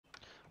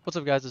What's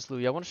up guys, it's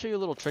Louie. I want to show you a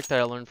little trick that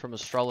I learned from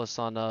ASTRALIS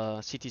on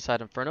CT side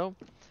Inferno.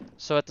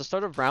 So at the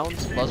start of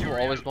rounds, Buzz will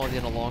always molly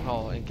in a long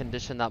haul and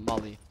condition that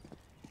molly.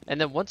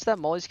 And then once that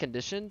molly's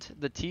conditioned,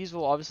 the T's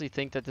will obviously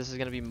think that this is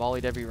going to be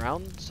mollied every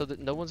round, so that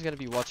no one's going to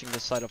be watching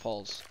this side of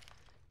halls.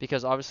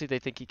 Because obviously they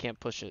think he can't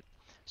push it.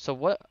 So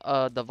what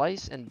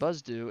Device and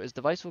Buzz do is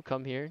Device will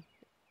come here,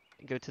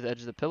 and go to the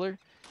edge of the pillar,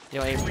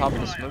 aim top of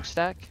the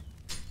smokestack,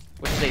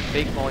 which is a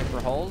fake molly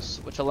for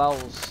halls, which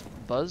allows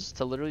Buzz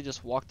to literally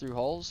just walk through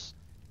halls.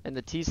 And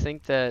the T's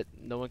think that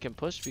no one can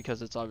push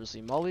because it's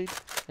obviously mollied,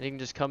 and he can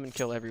just come and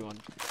kill everyone.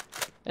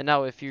 And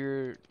now if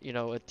you're,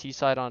 a T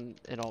side on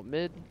an alt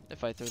mid,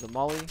 if I throw the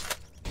molly,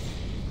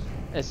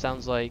 it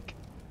sounds like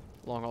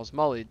long haul's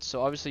mollied.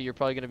 So obviously you're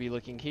probably going to be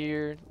looking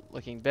here,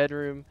 looking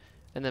bedroom,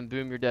 and then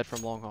boom, you're dead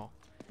from long haul.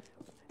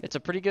 It's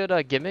a pretty good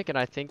gimmick, and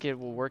I think it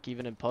will work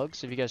even in Pug.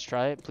 So if you guys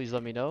try it, please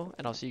let me know,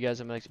 and I'll see you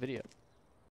guys in my next video.